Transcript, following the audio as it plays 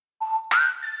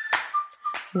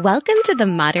Welcome to the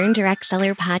Modern Direct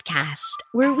Seller Podcast,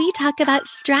 where we talk about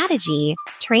strategy,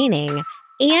 training,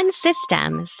 and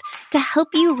systems to help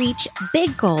you reach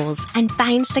big goals and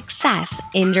find success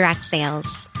in direct sales.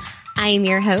 I'm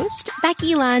your host,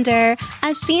 Becky Launder,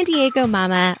 a San Diego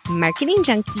mama, marketing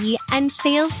junkie, and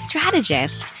sales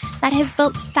strategist that has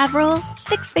built several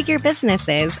six-figure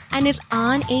businesses and is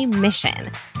on a mission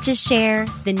to share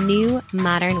the new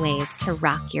modern ways to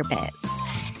rock your biz.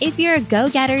 If you're a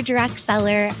go-getter direct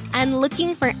seller and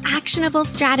looking for actionable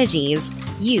strategies,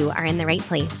 you are in the right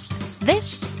place.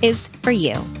 This is for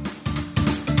you.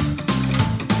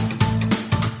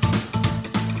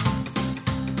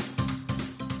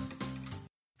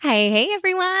 Hey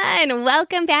everyone.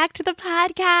 Welcome back to the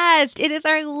podcast. It is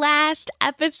our last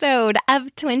episode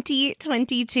of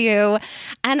 2022.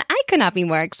 And I could not be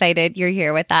more excited you're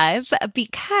here with us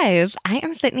because I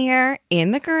am sitting here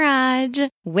in the garage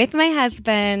with my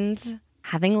husband,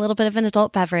 having a little bit of an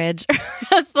adult beverage,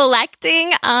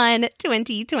 reflecting on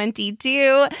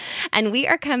 2022. And we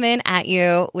are coming at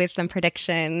you with some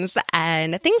predictions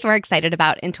and things we're excited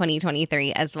about in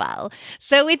 2023 as well.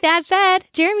 So with that said,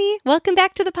 Jeremy, welcome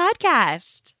back to the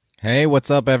podcast. Hey,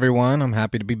 what's up, everyone? I'm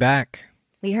happy to be back.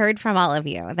 We heard from all of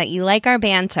you that you like our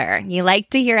banter. You like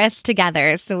to hear us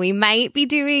together. So we might be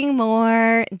doing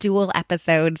more dual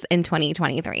episodes in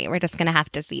 2023. We're just going to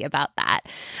have to see about that.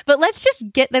 But let's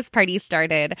just get this party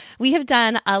started. We have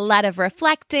done a lot of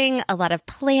reflecting, a lot of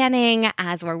planning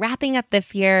as we're wrapping up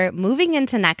this year, moving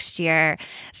into next year.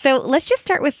 So let's just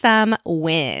start with some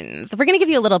wins. We're going to give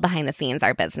you a little behind the scenes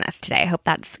our business today. I hope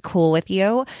that's cool with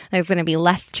you. There's going to be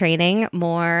less training,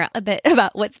 more a bit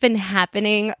about what's been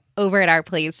happening over at our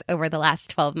place over the last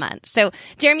 12 months. So,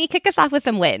 Jeremy, kick us off with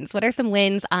some wins. What are some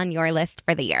wins on your list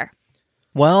for the year?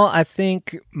 Well, I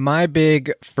think my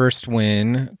big first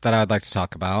win that I'd like to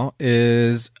talk about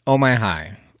is Oh My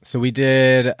High. So we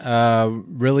did a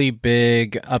really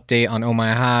big update on Oh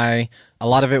My High. A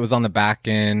lot of it was on the back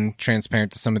end,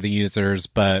 transparent to some of the users,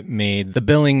 but made the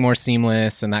billing more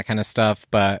seamless and that kind of stuff.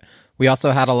 But we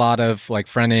also had a lot of like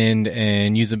front end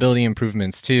and usability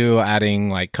improvements too,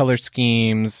 adding like color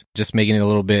schemes, just making it a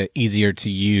little bit easier to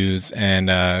use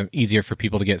and easier for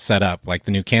people to get set up, like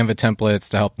the new Canva templates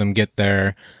to help them get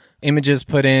their images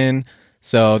put in.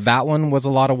 So that one was a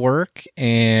lot of work,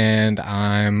 and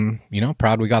I'm,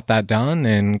 proud we got that done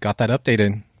and got that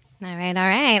updated. All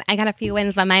right. I got a few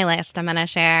wins on my list I'm going to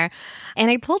share.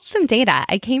 And I pulled some data.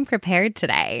 I came prepared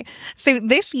today. So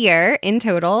this year, in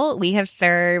total, we have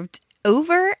served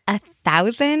over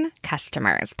 1,000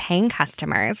 customers, paying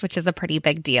customers, which is a pretty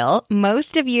big deal.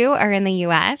 Most of you are in the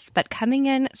US, but coming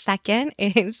in second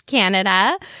is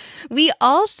Canada. We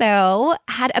also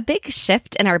had a big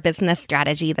shift in our business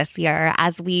strategy this year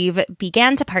as we've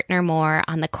began to partner more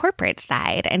on the corporate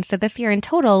side. And so this year in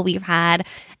total, we've had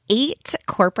 8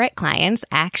 corporate clients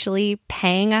actually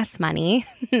paying us money,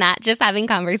 not just having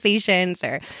conversations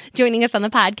or joining us on the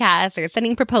podcast or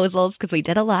sending proposals, because we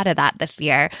did a lot of that this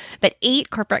year, but 8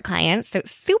 corporate clients. So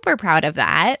super proud of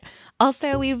that.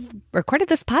 Also, we've recorded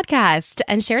this podcast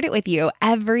and shared it with you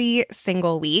every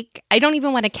single week. I don't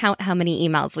even want to count how many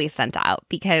emails we sent out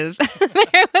because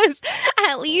there was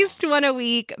at least one a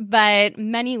week, but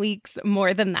many weeks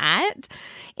more than that.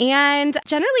 And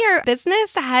generally, our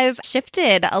business has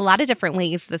shifted a lot of different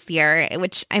ways this year,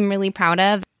 which I'm really proud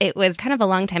of. It was kind of a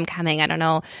long time coming. I don't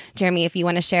know, Jeremy, if you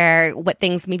want to share what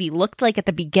things maybe looked like at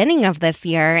the beginning of this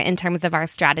year in terms of our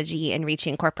strategy in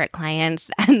reaching corporate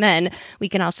clients. And then we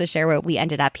can also share where we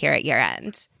ended up here at year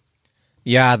end.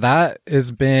 Yeah, that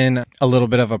has been a little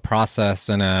bit of a process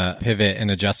and a pivot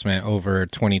and adjustment over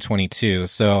 2022.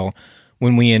 So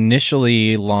when we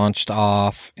initially launched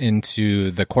off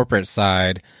into the corporate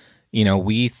side,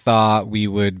 we thought we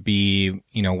would be,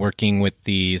 working with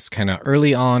these kind of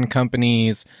early on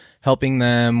companies, helping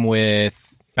them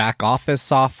with back office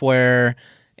software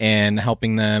and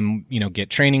helping them, get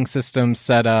training systems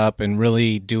set up and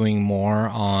really doing more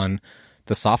on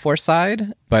the software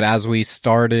side. But as we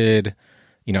started,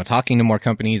 talking to more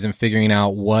companies and figuring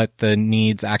out what the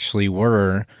needs actually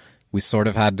were, we sort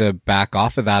of had to back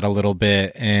off of that a little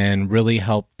bit and really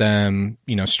help them,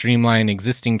 streamline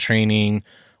existing training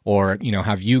or,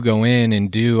 have you go in and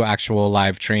do actual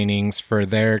live trainings for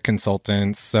their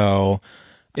consultants. So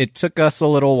it took us a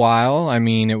little while. I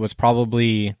mean, it was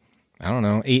probably,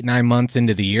 8-9 months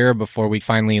into the year before we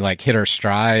finally hit our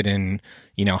stride and,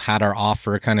 had our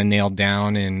offer kind of nailed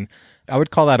down. And I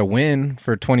would call that a win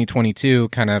for 2022,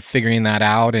 kind of figuring that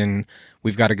out. And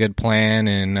we've got a good plan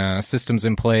and systems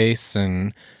in place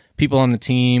and people on the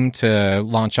team to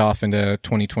launch off into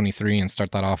 2023 and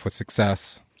start that off with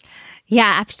success.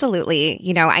 Yeah, absolutely.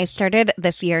 I started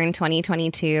this year in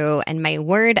 2022 and my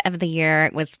word of the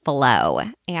year was flow.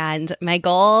 And my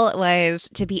goal was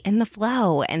to be in the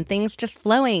flow and things just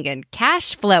flowing and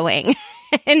cash flowing.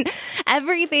 And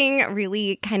everything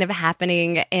really kind of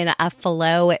happening in a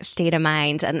flow state of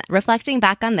mind. And reflecting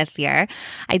back on this year,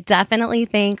 I definitely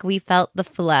think we felt the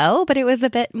flow, but it was a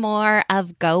bit more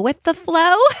of go with the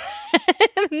flow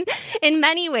in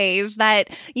many ways that,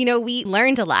 we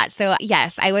learned a lot. So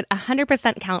yes, I would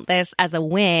 100% count this as a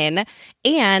win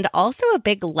and also a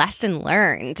big lesson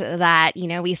learned that,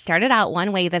 we started out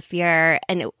one way this year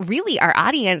and really our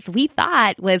audience we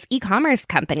thought was e-commerce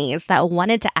companies that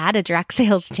wanted to add a direct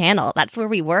sales channel. That's where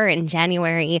we were in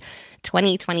January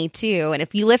 2022. And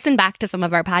if you listen back to some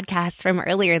of our podcasts from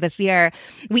earlier this year,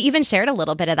 we even shared a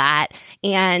little bit of that.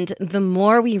 And the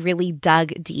more we really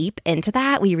dug deep into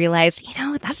that, we realized,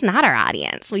 that's not our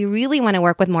audience. We really want to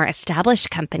work with more established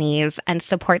companies and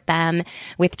support them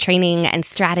with training and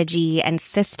strategy and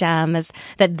systems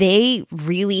that they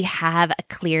really have a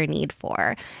clear need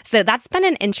for. So that's been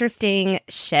an interesting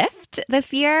shift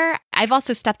this year. I've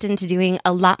also stepped into doing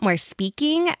a lot more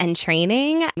speaking and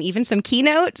training, even some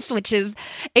keynotes, which is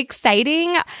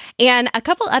exciting. And a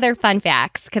couple other fun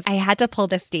facts, because I had to pull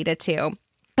this data too.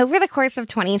 Over the course of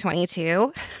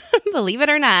 2022, believe it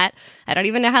or not, I don't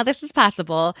even know how this is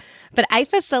possible, but I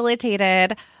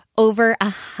facilitated over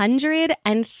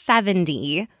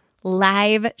 170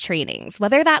 live trainings,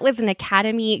 whether that was an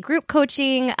academy, group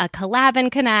coaching, a collab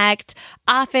and connect,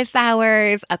 office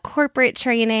hours, a corporate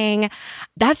training.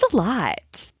 That's a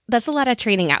lot. That's a lot of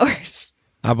training hours.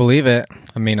 I believe it.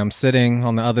 I mean, I'm sitting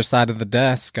on the other side of the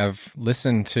desk. I've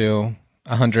listened to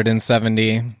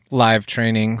 170 live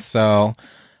trainings. So,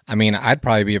 I mean, I'd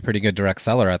probably be a pretty good direct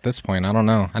seller at this point. I don't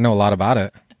know. I know a lot about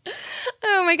it.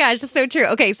 Oh my gosh, it's so true.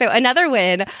 Okay, so another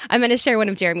win, I'm going to share one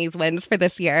of Jeremy's wins for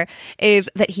this year, is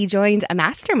that he joined a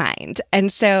mastermind.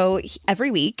 And so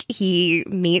every week he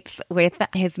meets with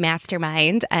his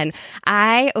mastermind, and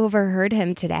I overheard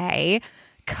him today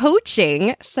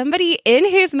coaching somebody in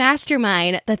his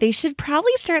mastermind that they should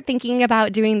probably start thinking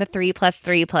about doing the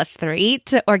 3+3+3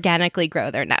 to organically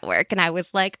grow their network. And I was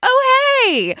like, oh,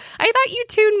 hey, I thought you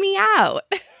tuned me out.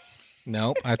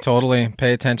 Nope, I totally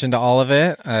pay attention to all of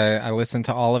it. I listen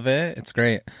to all of it. It's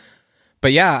great.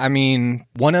 But yeah, I mean,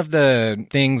 one of the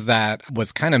things that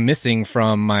was kind of missing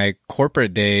from my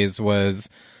corporate days was,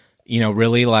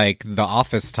 really like the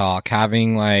office talk,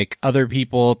 having like other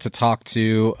people to talk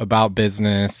to about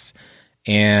business.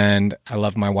 And I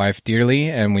love my wife dearly,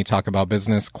 and we talk about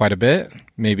business quite a bit,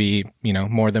 maybe,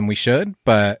 more than we should.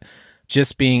 But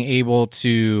just being able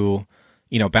to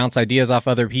bounce ideas off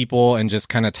other people and just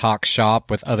kind of talk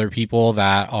shop with other people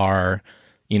that are,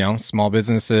 small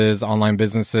businesses, online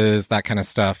businesses, that kind of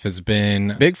stuff has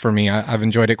been big for me. I've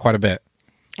enjoyed it quite a bit.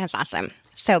 That's awesome.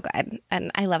 So good. And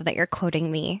I love that you're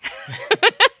quoting me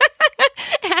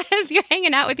as you're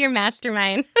hanging out with your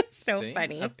mastermind. So See?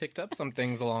 Funny. I've picked up some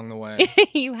things along the way.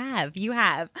 You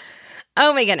have.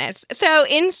 Oh my goodness. So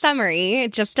in summary,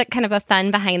 just a kind of a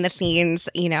fun behind the scenes,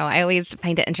 I always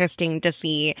find it interesting to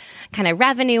see kind of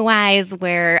revenue wise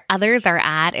where others are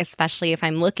at, especially if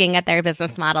I'm looking at their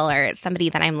business model or it's somebody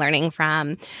that I'm learning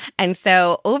from. And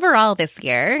so overall this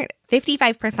year,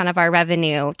 55% of our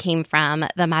revenue came from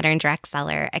the Modern Direct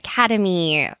Seller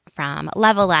Academy, from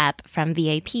Level Up, from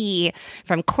VIP,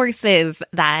 from courses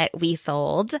that we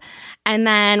sold. And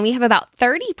then we have about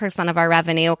 30% of our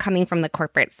revenue coming from the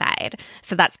corporate side.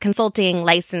 So that's consulting,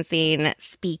 licensing,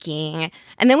 speaking.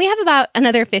 And then we have about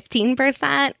another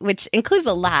 15%, which includes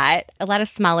a lot of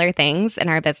smaller things in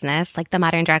our business, like the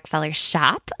Modern Direct Seller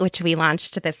Shop, which we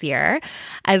launched this year,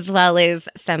 as well as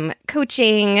some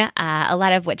coaching, a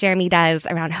lot of what Jeremy does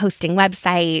around hosting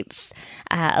websites,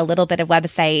 a little bit of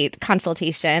website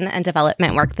consultation and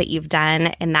development work that you've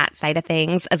done in that side of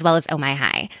things, as well as Oh My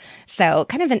High. So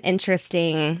kind of an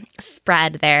interesting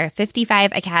spread there.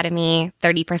 55 Academy,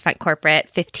 30%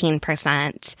 corporate,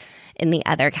 15% in the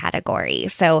other category.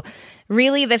 So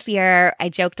really this year, I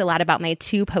joked a lot about my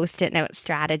 2 Post-it note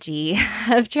strategy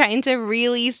of trying to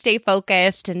really stay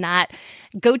focused and not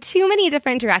go too many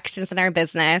different directions in our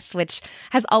business, which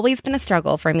has always been a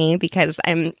struggle for me because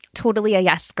I'm totally a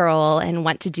yes girl and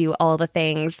want to do all the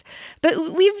things. But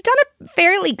we've done a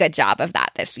fairly good job of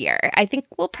that this year. I think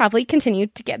we'll probably continue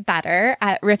to get better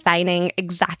at refining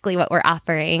exactly what we're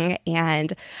offering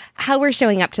and how we're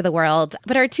showing up to the world.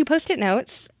 But our 2 Post-it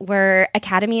notes were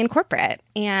Academy and corporate.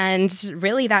 And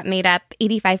really that made up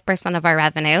 85% of our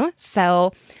revenue.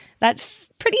 So that's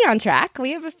pretty on track.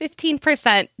 We have a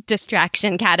 15%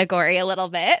 distraction category a little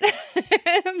bit.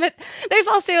 But there's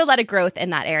also a lot of growth in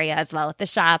that area as well with the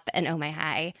shop and Oh My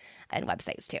High. and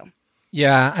websites too.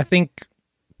 Yeah, I think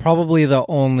probably the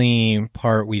only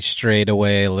part we strayed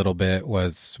away a little bit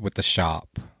was with the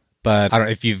shop. But I don't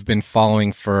know if you've been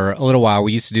following for a little while.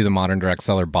 We used to do the Modern Direct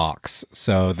Seller box.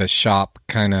 So the shop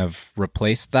kind of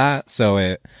replaced that. So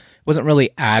it wasn't really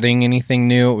adding anything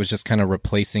new. It was just kind of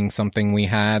replacing something we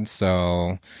had.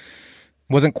 So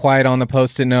it wasn't quite on the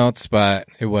Post-it notes, but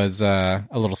it was a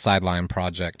little sideline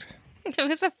project. It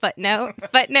was a footnote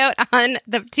on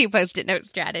the 2 Post-it note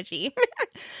strategy.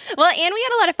 Well, and we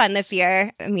had a lot of fun this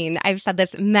year. I mean, I've said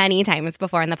this many times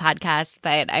before on the podcast,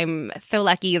 but I'm so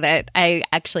lucky that I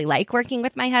actually like working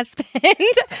with my husband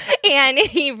and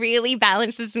he really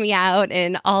balances me out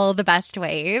in all the best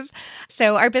ways.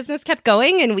 So our business kept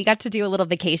going and we got to do a little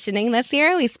vacationing this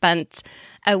year. We spent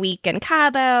a week in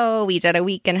Cabo, we did a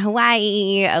week in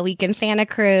Hawaii, a week in Santa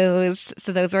Cruz.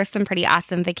 So those were some pretty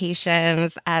awesome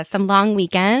vacations, some long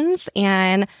weekends.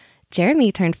 And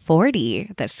Jeremy turned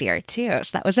 40 this year too. So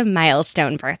that was a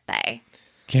milestone birthday.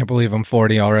 Can't believe I'm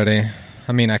 40 already.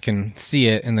 I mean, I can see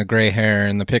it in the gray hair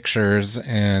in the pictures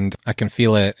and I can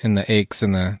feel it in the aches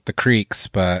and the creaks,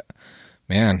 but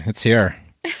man, it's here.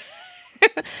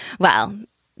 Well,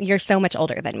 you're so much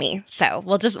older than me. So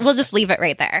we'll just leave it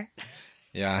right there.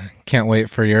 Yeah, can't wait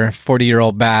for your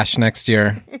 40-year-old bash next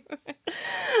year.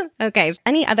 Okay,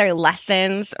 any other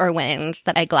lessons or wins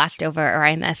that I glossed over or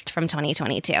I missed from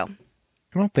 2022? I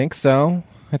don't think so.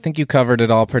 I think you covered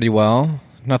it all pretty well.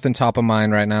 Nothing top of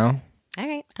mind right now.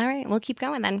 All right. We'll keep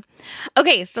going then.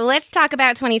 Okay, so let's talk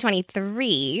about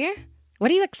 2023.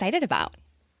 What are you excited about?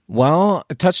 Well,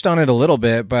 I touched on it a little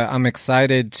bit, but I'm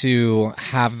excited to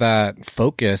have that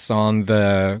focus on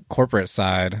the corporate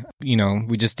side. You know,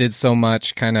 we just did so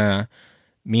much kind of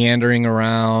meandering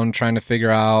around, trying to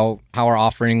figure out how our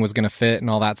offering was going to fit and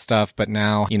all that stuff. But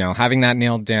now, you know, having that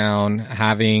nailed down,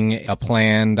 having a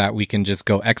plan that we can just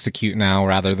go execute now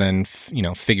rather than,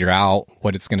 figure out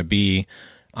what it's going to be.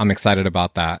 I'm excited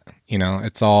about that. You know,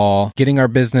 it's all getting our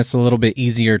business a little bit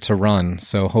easier to run.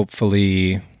 So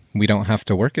hopefully we don't have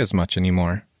to work as much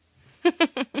anymore.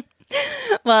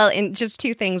 Well, and just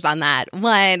 2 things on that.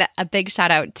 One, a big shout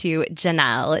out to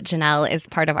Janelle. Janelle is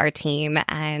part of our team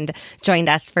and joined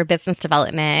us for business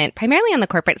development, primarily on the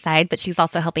corporate side, but she's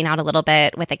also helping out a little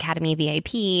bit with Academy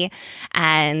VIP,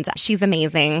 and she's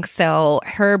amazing. So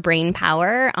her brain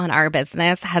power on our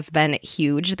business has been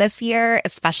huge this year,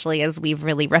 especially as we've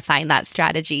really refined that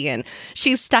strategy. And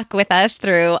she's stuck with us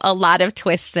through a lot of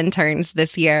twists and turns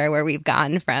this year where we've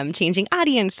gone from changing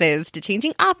audiences to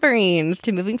changing offerings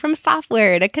to moving from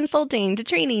software to consulting to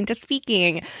training to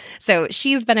speaking. So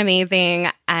she's been amazing.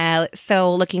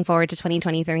 So looking forward to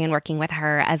 2023 and working with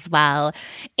her as well.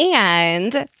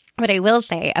 And what I will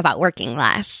say about working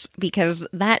less, because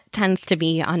that tends to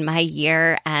be on my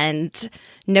year and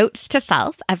notes to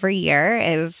self every year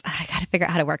is I got to figure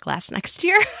out how to work less next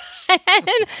year.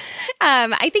 And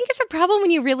I think it's a problem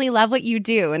when you really love what you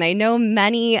do. And I know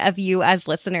many of you as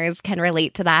listeners can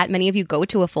relate to that. Many of you go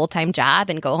to a full-time job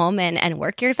and go home and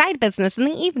work your side business in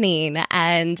the evening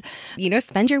and,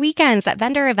 spend your weekends at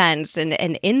vendor events and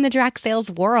in the direct sales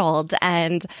world.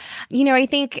 And, I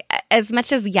think as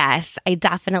much as, yes, I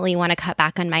definitely want to cut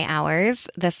back on my hours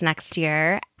this next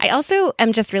year, I also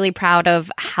am just really proud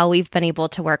of how we've been able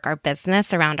to work our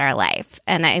business around our life.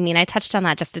 And I touched on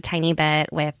that just a tiny bit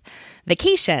with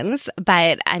vacations,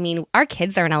 but our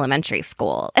kids are in elementary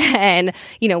school and,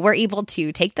 we're able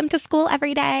to take them to school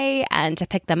every day and to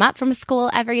pick them up from school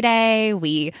every day.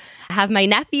 We have my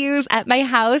nephews at my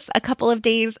house a couple of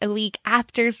days a week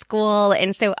after school.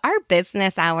 And so our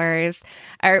business hours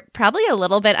are probably a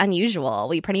little bit unusual.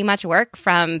 We pretty much work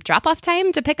from drop-off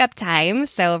time to pick-up time.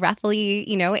 So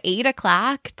roughly, 8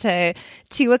 o'clock to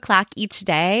 2 o'clock each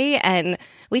day. And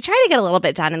we try to get a little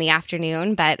bit done in the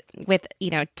afternoon, but with,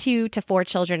 2 to 4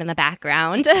 children in the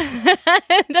background,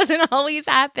 it doesn't always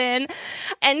happen.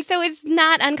 And so it's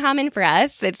not uncommon for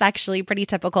us. It's actually pretty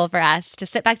typical for us to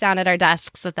sit back down at our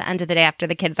desks at the end of the day after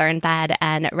the kids are in bed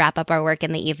and wrap up our work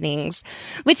in the evenings,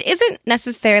 which isn't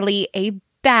necessarily a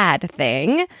bad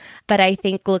thing. But I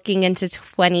think looking into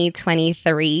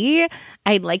 2023,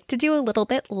 I'd like to do a little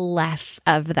bit less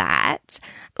of that,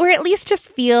 or at least just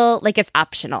feel like it's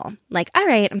optional. Like, all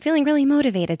right, I'm feeling really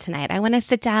motivated tonight. I want to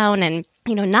sit down and,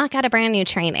 knock out a brand new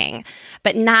training,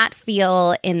 but not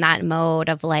feel in that mode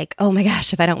of like, oh my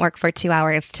gosh, if I don't work for 2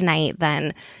 hours tonight,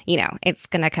 then, it's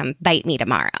going to come bite me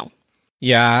tomorrow.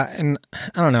 Yeah. And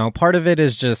I don't know, part of it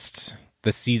is just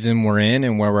the season we're in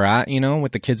and where we're at,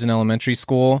 with the kids in elementary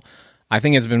school. I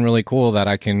think it's been really cool that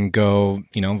I can go,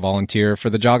 volunteer for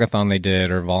the jogathon they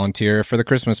did or volunteer for the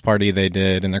Christmas party they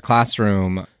did in their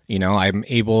classroom. I'm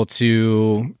able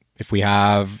to, if we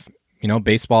have,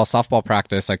 baseball, softball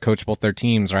practice. I coach both their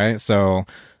teams, right? So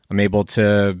I'm able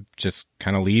to just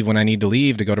kind of leave when I need to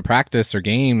leave to go to practice or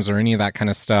games or any of that kind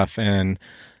of stuff. And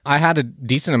I had a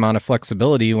decent amount of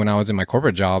flexibility when I was in my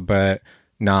corporate job, but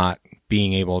not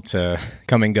being able to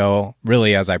come and go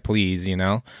really as I please,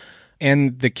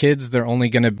 And the kids, they're only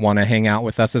going to want to hang out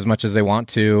with us as much as they want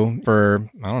to for,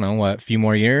 I don't know, a few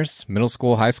more years, middle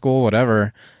school, high school,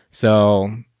 whatever. So,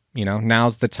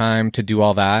 now's the time to do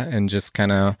all that and just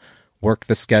kind of work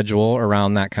the schedule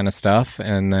around that kind of stuff.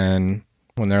 And then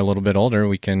when they're a little bit older,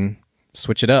 we can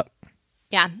switch it up.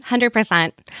 Yeah,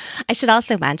 100%. I should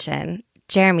also mention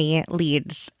Jeremy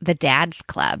leads the Dads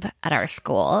Club at our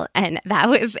school, and that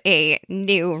was a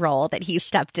new role that he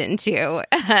stepped into.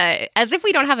 As if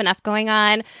we don't have enough going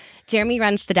on, Jeremy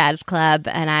runs the Dads Club,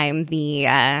 and I'm the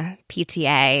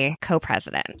PTA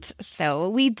co-president. So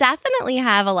we definitely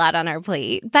have a lot on our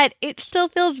plate, but it still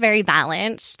feels very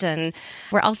balanced. And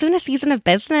we're also in a season of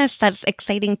business that's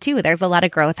exciting too. There's a lot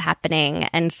of growth happening,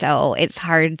 and so it's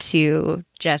hard to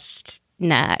just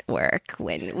not work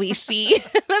when we see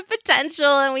the potential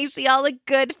and we see all the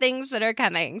good things that are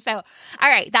coming. So, all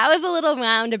right, that was a little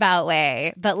roundabout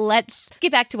way, but let's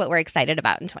get back to what we're excited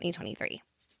about in 2023.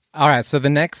 All right, so the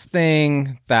next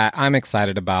thing that I'm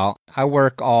excited about, I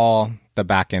work all the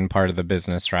back end part of the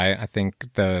business, right? I think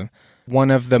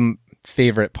one of the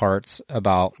favorite parts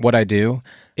about what I do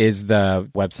is the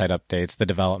website updates, the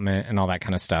development, and all that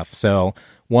kind of stuff. So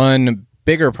one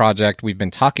bigger project we've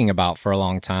been talking about for a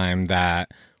long time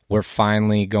that we're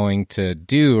finally going to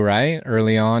do right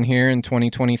early on here in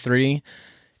 2023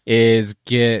 is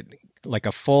get like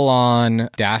a full-on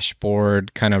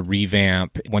dashboard kind of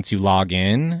revamp once you log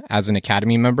in as an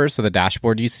Academy member. So the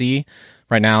dashboard you see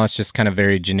right now, it's just kind of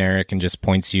very generic and just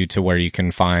points you to where you can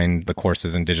find the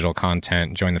courses and digital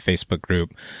content, join the Facebook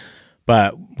group.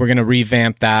 But we're going to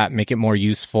revamp that, make it more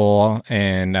useful,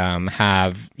 and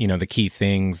have, the key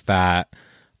things that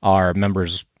our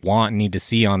members want and need to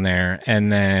see on there.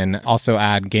 And then also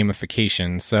add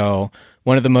gamification. So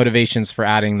one of the motivations for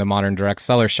adding the Modern Direct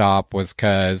Seller Shop was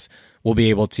because we'll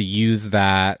be able to use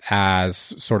that as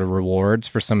sort of rewards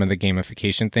for some of the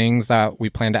gamification things that we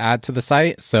plan to add to the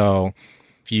site. So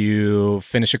if you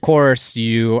finish a course,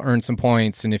 you earn some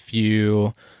points. And if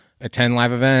you attend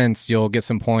live events, you'll get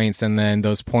some points, and then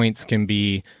those points can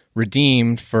be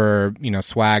redeemed for,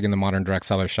 swag in the Modern Direct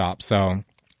Seller Shop. So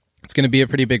it's going to be a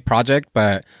pretty big project,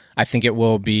 but I think it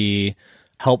will be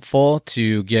helpful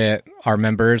to get our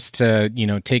members to,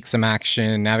 take some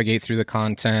action, navigate through the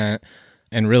content,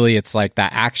 and really it's like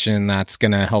that action that's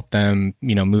going to help them,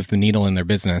 move the needle in their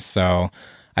business. So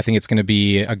I think it's going to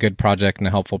be a good project and a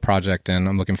helpful project, and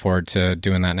I'm looking forward to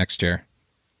doing that next year.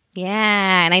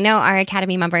 Yeah, and I know our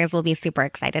Academy members will be super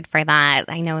excited for that.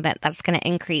 I know that that's going to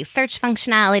increase search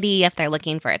functionality if they're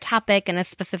looking for a topic in a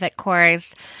specific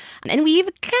course. And we've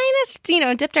kind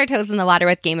of, dipped our toes in the water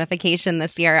with gamification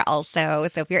this year also.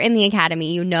 So if you're in the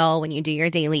Academy, when you do your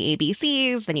daily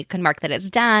ABCs, then you can mark that it's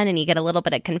done and you get a little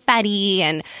bit of confetti.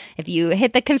 And if you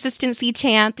hit the consistency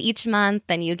champ each month,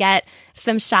 then you get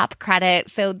some shop credit.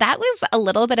 So that was a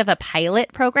little bit of a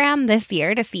pilot program this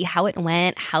year to see how it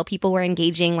went, how people were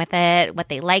engaging with it, what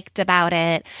they liked about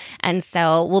it. And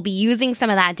so we'll be using some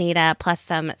of that data plus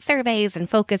some surveys and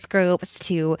focus groups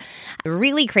to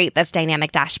really create this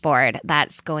dynamic dashboard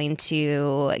that's going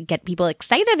to get people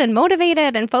excited and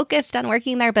motivated and focused on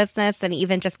working their business and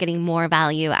even just getting more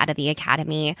value out of the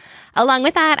Academy. Along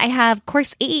with that, I have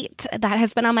Course 8 that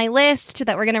has been on my list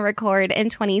that we're going to record in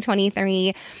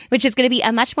 2023, which is going to be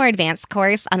a much more advanced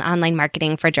course on online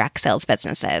marketing for direct sales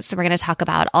businesses. So we're going to talk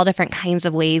about all different kinds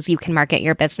of ways you can market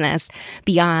your business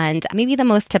beyond maybe the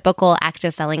most typical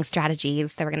active selling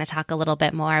strategies. So we're going to talk a little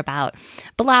bit more about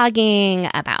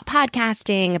blogging, about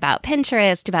podcasting, about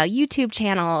Pinterest, about YouTube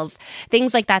channels,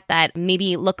 things like that that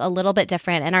maybe look a little bit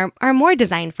different and are more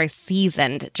designed for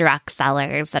seasoned direct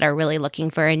sellers that are really looking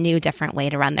for a new, different way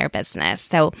to run their business.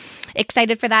 So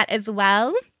excited for that as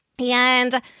well.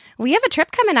 And we have a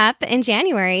trip coming up in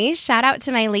January. Shout out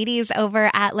to my ladies over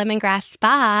at Lemongrass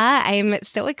Spa. I'm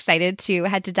so excited to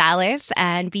head to Dallas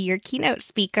and be your keynote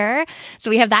speaker. So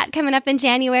we have that coming up in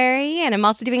January. And I'm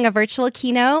also doing a virtual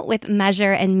keynote with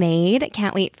Measure and Made.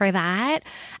 Can't wait for that.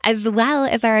 As well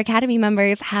as our Academy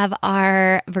members have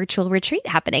our virtual retreat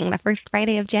happening the first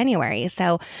Friday of January.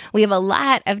 So we have a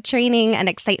lot of training and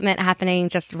excitement happening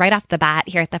just right off the bat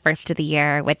here at the first of the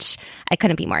year, which I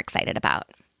couldn't be more excited about.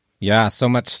 Yeah, so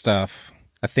much stuff.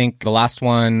 I think the last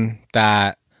one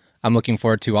that I'm looking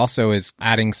forward to also is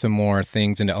adding some more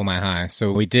things into Oh My High.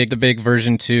 So we did the big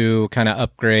version 2 kind of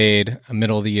upgrade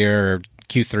middle of the year, or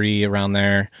Q3 around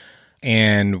there.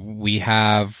 and we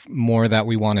have more that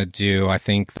we want to do. I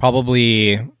think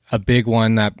probably a big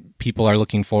one that people are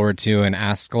looking forward to and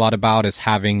ask a lot about is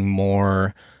having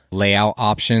more layout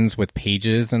options with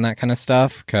pages and that kind of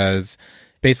stuff, because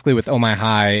basically with Oh My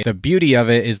High, the beauty of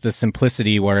it is the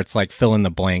simplicity where it's like fill in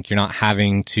the blank. You're not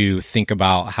having to think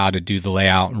about how to do the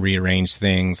layout and rearrange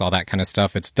things, all that kind of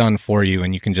stuff. It's done for you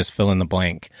and you can just fill in the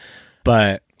blank.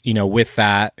 But, with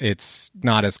that, it's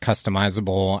not as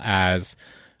customizable as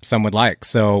some would like.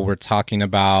 So we're talking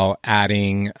about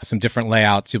adding some different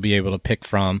layouts you'll be able to pick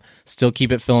from, still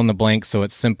keep it fill in the blank so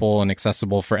it's simple and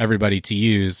accessible for everybody to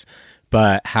use,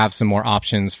 but have some more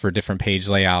options for different page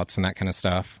layouts and that kind of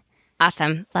stuff.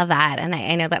 Awesome. Love that. And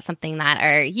I know that's something that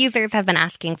our users have been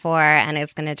asking for and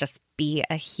is going to just be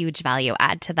a huge value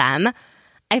add to them.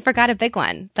 I forgot a big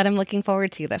one that I'm looking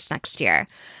forward to this next year.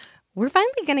 We're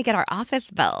finally going to get our office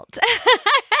built.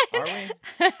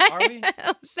 Are we?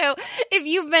 So if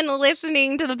you've been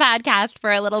listening to the podcast for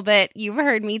a little bit, you've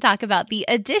heard me talk about the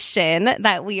addition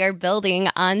that we are building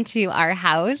onto our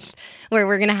house, where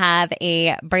we're going to have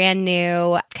a brand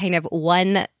new kind of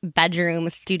 1-bedroom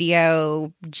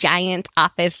studio giant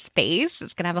office space.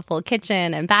 It's going to have a full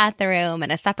kitchen and bathroom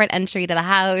and a separate entry to the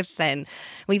house. And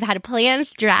we've had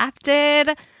plans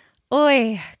drafted.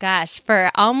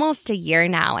 For almost a year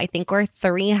now. I think we're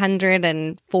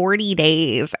 340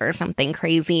 days or something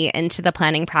crazy into the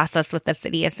planning process with the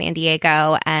city of San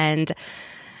Diego. And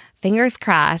fingers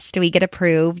crossed, we get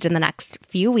approved in the next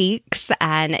few weeks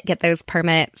and get those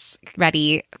permits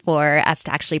ready for us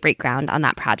to actually break ground on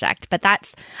that project. But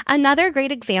that's another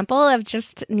great example of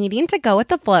just needing to go with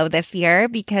the flow this year,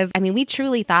 because, we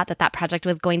truly thought that project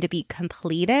was going to be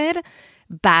completed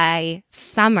by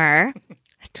summer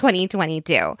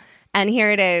 2022. And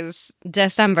here it is,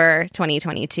 December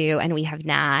 2022, and we have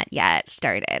not yet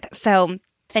started. So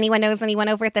if anyone knows anyone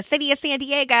over at the city of San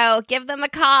Diego, give them a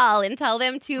call and tell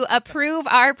them to approve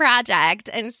our project.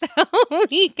 And so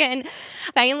we can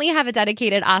finally have a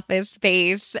dedicated office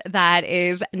space that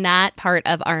is not part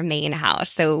of our main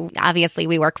house. So obviously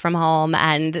we work from home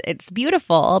and it's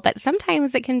beautiful, but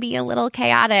sometimes it can be a little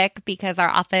chaotic because our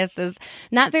office is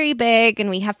not very big and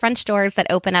we have French doors that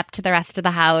open up to the rest of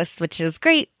the house, which is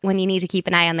great when you need to keep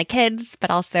an eye on the kids, but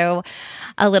also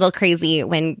a little crazy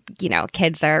when,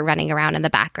 kids are running around in the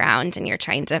background and you're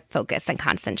trying to focus and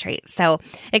concentrate. So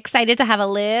excited to have a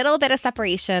little bit of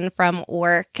separation from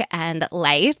work and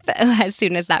life as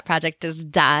soon as that project is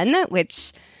done,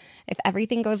 which, if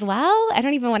everything goes well, I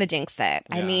don't even want to jinx it.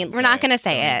 We're not going to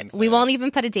say it. We won't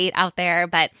even put a date out there,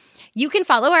 but you can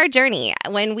follow our journey.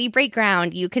 When we break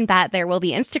ground, you can bet there will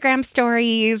be Instagram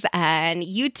stories and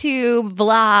YouTube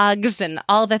vlogs and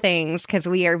all the things, because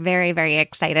we are very, very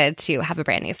excited to have a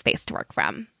brand new space to work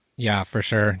from. Yeah, for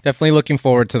sure. Definitely looking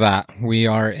forward to that. We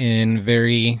are in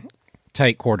very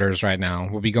tight quarters right now.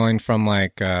 We'll be going from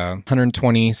like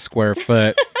 120 square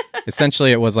foot.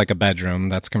 Essentially, it was like a bedroom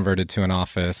that's converted to an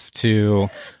office, to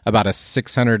about a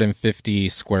 650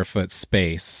 square foot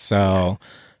space. So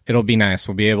it'll be nice.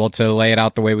 We'll be able to lay it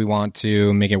out the way we want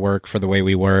to, make it work for the way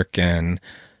we work, and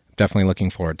definitely looking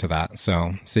forward to that.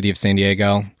 So, City of San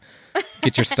Diego,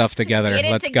 get your stuff together.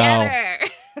 Let's go.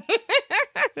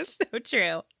 So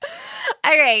true.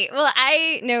 All right. Well,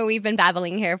 I know we've been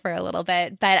babbling here for a little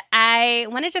bit, but I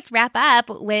want to just wrap up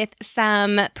with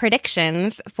some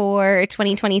predictions for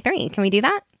 2023. Can we do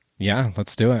that? Yeah,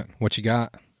 let's do it. What you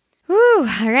got? All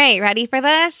right. Ready for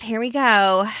this? Here we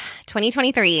go.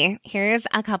 2023. Here's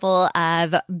a couple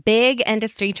of big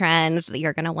industry trends that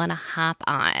you're going to want to hop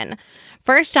on.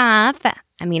 First off,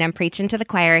 I'm preaching to the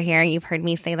choir here. You've heard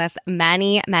me say this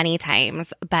many, many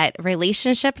times, but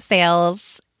relationship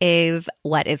sales is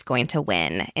what is going to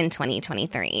win in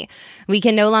 2023. We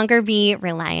can no longer be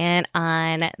reliant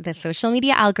on the social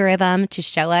media algorithm to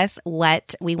show us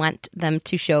what we want them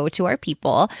to show to our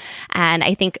people. And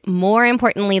I think more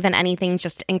importantly than anything,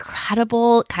 just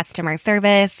incredible customer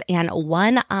service and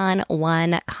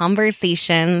one-on-one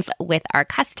conversations with our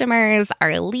customers,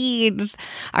 our leads,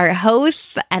 our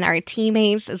hosts, and our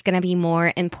teammates is going to be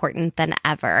more important than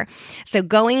ever. So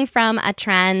going from a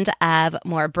trend of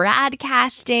more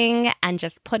broadcasting and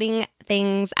just putting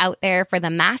things out there for the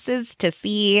masses to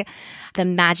see, the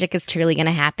magic is truly going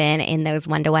to happen in those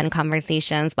one-to-one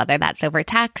conversations, whether that's over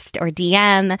text or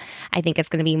DM. I think it's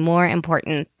going to be more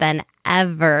important than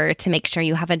ever to make sure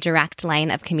you have a direct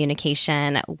line of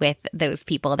communication with those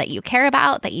people that you care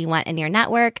about, that you want in your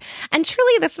network. And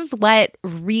truly, this is what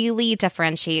really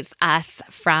differentiates us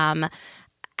from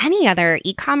any other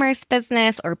e-commerce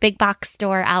business or big box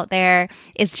store out there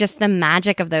is just the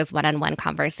magic of those one-on-one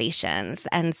conversations.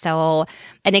 And so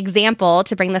an example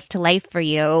to bring this to life for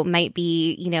you might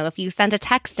be, if you send a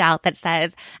text out that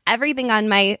says, everything on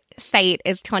my site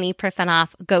is 20%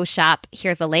 off, go shop,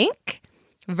 here's a link,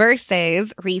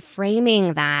 versus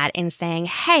reframing that and saying,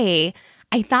 hey,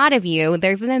 I thought of you.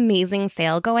 There's an amazing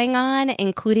sale going on,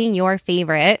 including your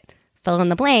favorite, fill in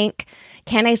the blank.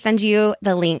 Can I send you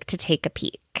the link to take a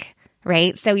peek?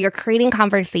 Right? So you're creating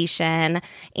conversation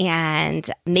and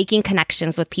making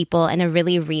connections with people in a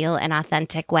really real and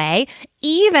authentic way,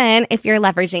 even if you're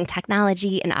leveraging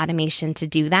technology and automation to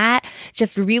do that.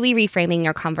 Just really reframing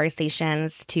your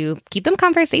conversations to keep them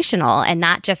conversational and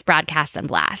not just broadcast and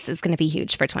blast is going to be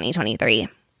huge for 2023.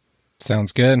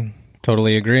 Sounds good.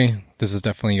 Totally agree. This is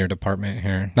definitely your department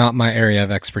here, not my area of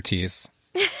expertise.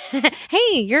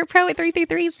 Hey, you're a pro at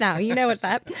 333s now. You know what's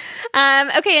up.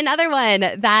 Okay, another one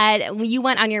that you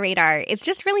want on your radar is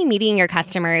just really meeting your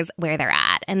customers where they're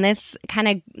at. And this kind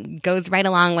of goes right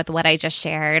along with what I just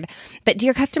shared. But do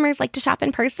your customers like to shop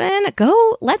in person?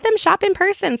 Go let them shop in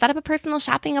person. Set up a personal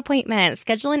shopping appointment.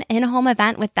 Schedule an in-home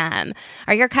event with them.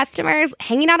 Are your customers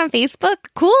hanging out on Facebook?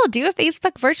 Cool. Do a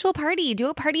Facebook virtual party. Do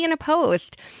a party and a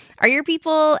post. Are your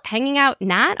people hanging out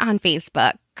not on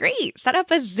Facebook? Great. Set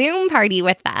up a Zoom party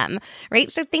with them,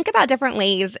 right? So think about different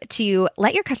ways to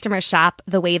let your customers shop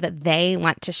the way that they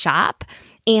want to shop,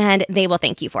 and they will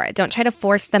thank you for it. Don't try to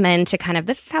force them into kind of,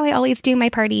 this is how I always do my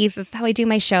parties. This is how I do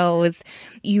my shows.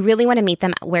 You really want to meet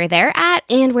them where they're at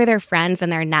and where their friends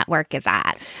and their network is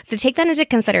at. So take that into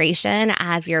consideration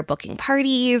as you're booking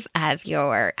parties, as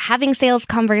you're having sales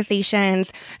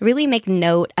conversations. Really make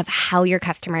note of how your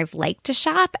customers like to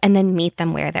shop and then meet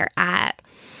them where they're at.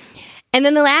 And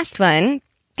then the last one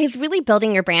is really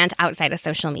building your brand outside of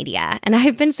social media. And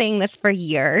I've been saying this for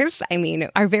years. I mean,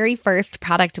 our very first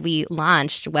product we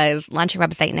launched was launch your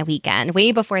website in a weekend,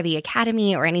 way before the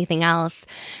academy or anything else,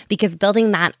 because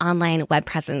building that online web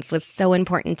presence was so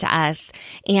important to us.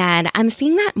 And I'm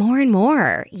seeing that more and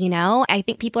more. I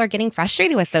think people are getting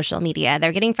frustrated with social media.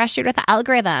 They're getting frustrated with the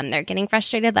algorithm. They're getting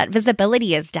frustrated that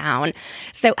visibility is down.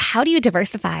 So how do you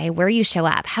diversify where you show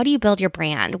up? How do you build your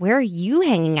brand? Where are you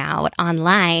hanging out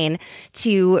online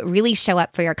to really show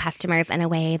up for your customers in a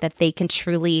way that they can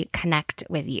truly connect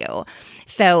with you?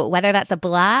 So whether that's a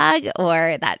blog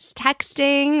or that's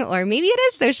texting or maybe it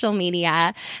is social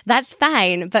media, that's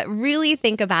fine. But really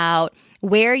think about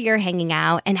where you're hanging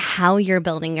out and how you're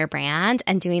building your brand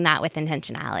and doing that with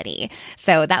intentionality.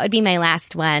 So that would be my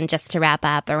last one, just to wrap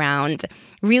up around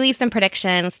really some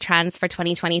predictions, trends for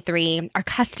 2023. Our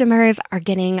customers are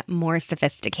getting more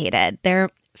sophisticated. They're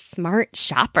smart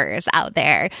shoppers out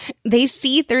there. They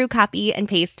see through copy and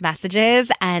paste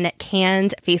messages and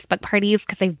canned Facebook parties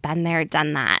because they've been there,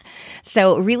 done that.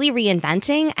 So really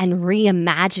reinventing and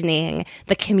reimagining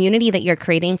the community that you're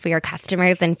creating for your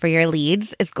customers and for your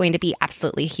leads is going to be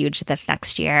absolutely huge this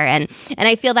next year. And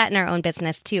I feel that in our own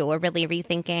business too. We're really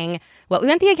rethinking what we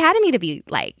want the academy to be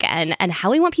like and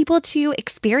how we want people to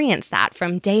experience that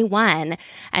from day one.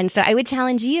 And so I would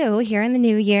challenge you here in the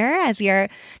new year as you're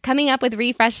coming up with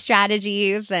refresh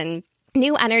strategies and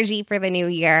new energy for the new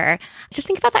year. Just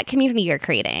think about that community you're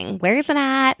creating. Where is it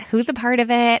at? Who's a part of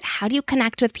it? How do you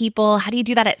connect with people? How do you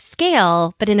do that at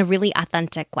scale, but in a really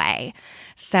authentic way?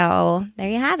 So there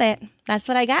you have it. That's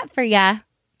what I got for you.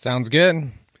 Sounds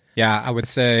good. Yeah, I would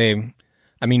say,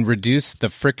 reduce the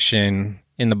friction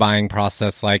in the buying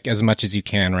process like as much as you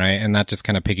can, right? And that just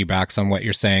kind of piggybacks on what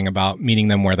you're saying about meeting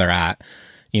them where they're at.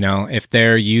 If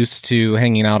they're used to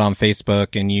hanging out on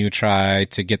Facebook and you try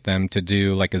to get them to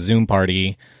do like a Zoom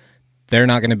party, they're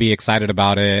not going to be excited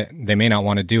about it. They may not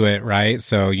want to do it, right?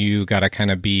 So you got to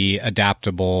kind of be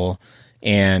adaptable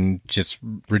and just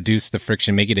reduce the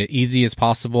friction, make it as easy as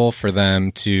possible for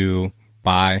them to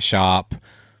buy, shop,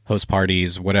 host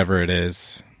parties, whatever it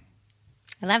is.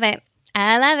 I love it.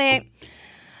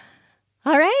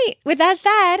 All right. With that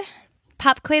said,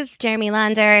 pop quiz, Jeremy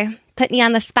Launder, putting you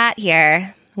on the spot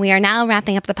here. We are now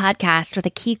wrapping up the podcast with a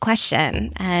key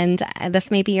question, and this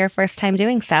may be your first time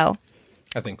doing so.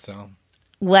 I think so.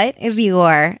 What is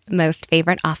your most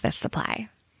favorite office supply?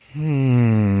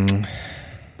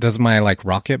 Does my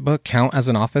Rocket book count as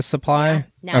an office supply?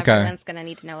 Now everyone's going to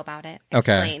need to know about it.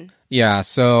 Explain. Okay. Yeah,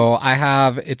 so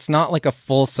it's not like a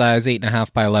full-size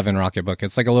 8.5 by 11 Rocketbook.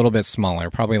 It's like a little bit smaller,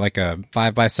 probably like a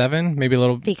 5 by 7, maybe a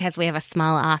little. Because we have a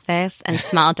small office and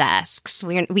small desks.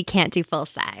 We can't do full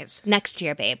size. Next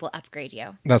year, babe, we'll upgrade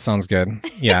you. That sounds good.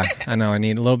 Yeah, I know. I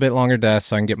need a little bit longer desk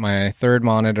so I can get my third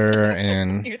monitor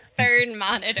and... Your third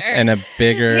monitor. And a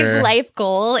bigger... His life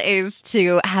goal is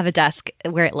to have a desk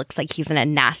where it looks like he's in a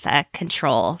NASA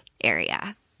control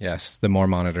area. Yes, the more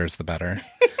monitors, the better.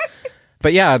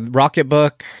 But yeah,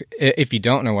 Rocketbook, if you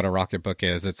don't know what a Rocketbook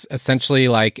is, it's essentially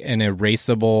like an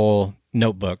erasable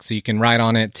notebook. So you can write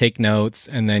on it, take notes,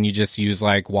 and then you just use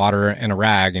like water and a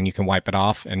rag and you can wipe it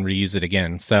off and reuse it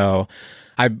again. So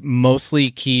I mostly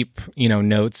keep,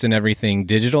 notes and everything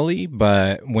digitally,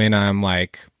 but when I'm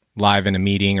like live in a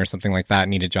meeting or something like that, I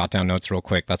need to jot down notes real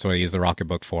quick. That's what I use the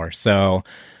Rocketbook for. So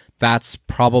that's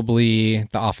probably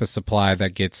the office supply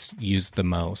that gets used the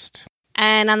most.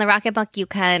 And on the Rocketbook, you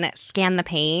can scan the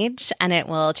page and it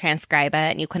will transcribe it.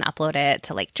 And you can upload it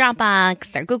to like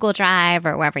Dropbox or Google Drive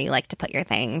or wherever you like to put your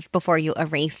things before you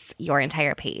erase your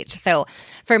entire page. So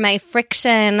for my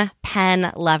Friction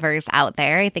pen lovers out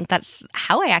there, I think that's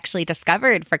how I actually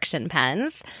discovered Friction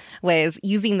pens, was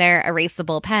using their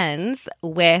erasable pens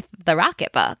with the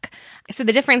Rocketbook. So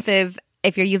the difference is,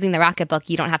 if you're using the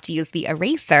Rocketbook, you don't have to use the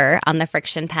eraser on the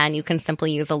Friction pen. You can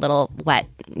simply use a little wet,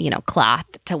 cloth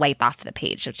to wipe off the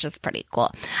page, which is pretty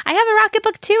cool. I have a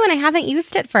Rocketbook too, and I haven't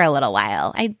used it for a little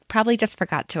while. I probably just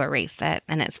forgot to erase it,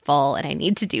 and it's full, and I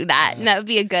need to do that. And that would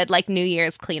be a good, New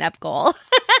Year's cleanup goal.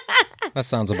 That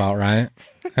sounds about right.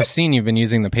 I've seen you've been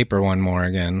using the paper one more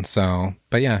again, so...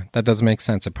 But yeah, that does make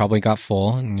sense. It probably got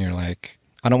full, and you're like...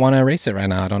 I don't want to erase it right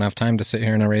now. I don't have time to sit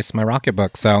here and erase my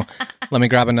Rocketbook. So let me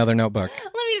grab another notebook.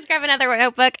 Let me just grab another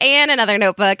notebook and another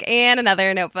notebook and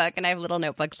another notebook. And I have little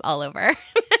notebooks all over.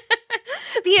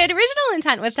 The original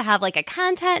intent was to have like a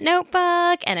content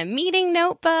notebook and a meeting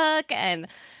notebook. And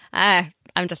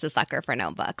I'm just a sucker for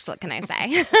notebooks. What can I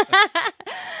say?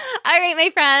 All right, my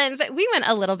friends, we went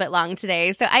a little bit long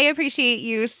today, so I appreciate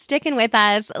you sticking with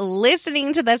us,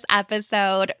 listening to this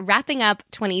episode, wrapping up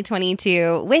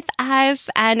 2022 with us,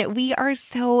 and we are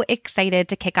so excited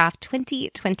to kick off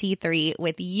 2023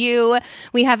 with you.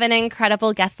 We have an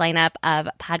incredible guest lineup of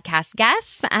podcast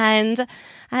guests, and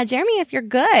Jeremy, if you're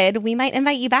good, we might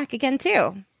invite you back again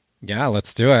too. Yeah,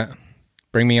 let's do it.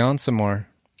 Bring me on some more.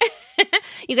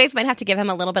 You guys might have to give him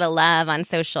a little bit of love on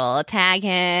social, tag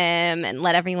him, and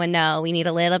let everyone know we need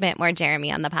a little bit more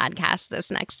Jeremy on the podcast this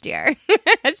next year.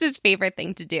 That's his favorite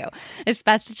thing to do,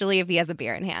 especially if he has a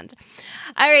beer in hand.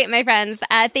 All right, my friends,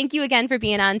 thank you again for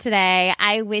being on today.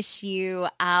 I wish you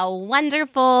a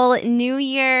wonderful New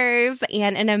Year's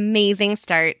and an amazing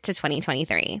start to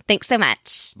 2023. Thanks so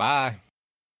much. Bye.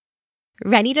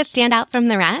 Ready to stand out from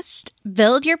the rest?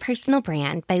 Build your personal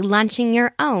brand by launching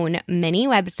your own mini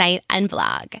website and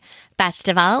blog. Best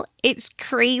of all, it's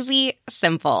crazy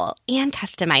simple and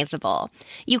customizable.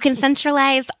 You can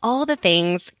centralize all the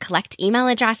things, collect email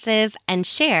addresses, and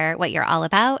share what you're all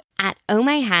about at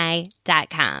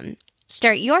ohmyhigh.com.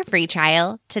 Start your free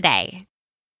trial today.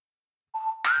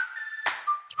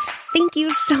 Thank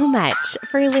you so much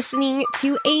for listening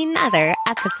to another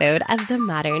episode of the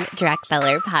Modern Direct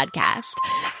Seller Podcast.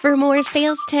 For more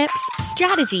sales tips,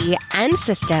 strategy, and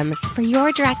systems for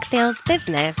your direct sales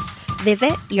business,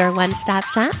 visit your one-stop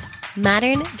shop,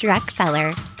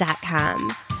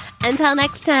 moderndirectseller.com. Until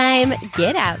next time,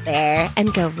 get out there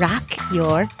and go rock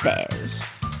your biz.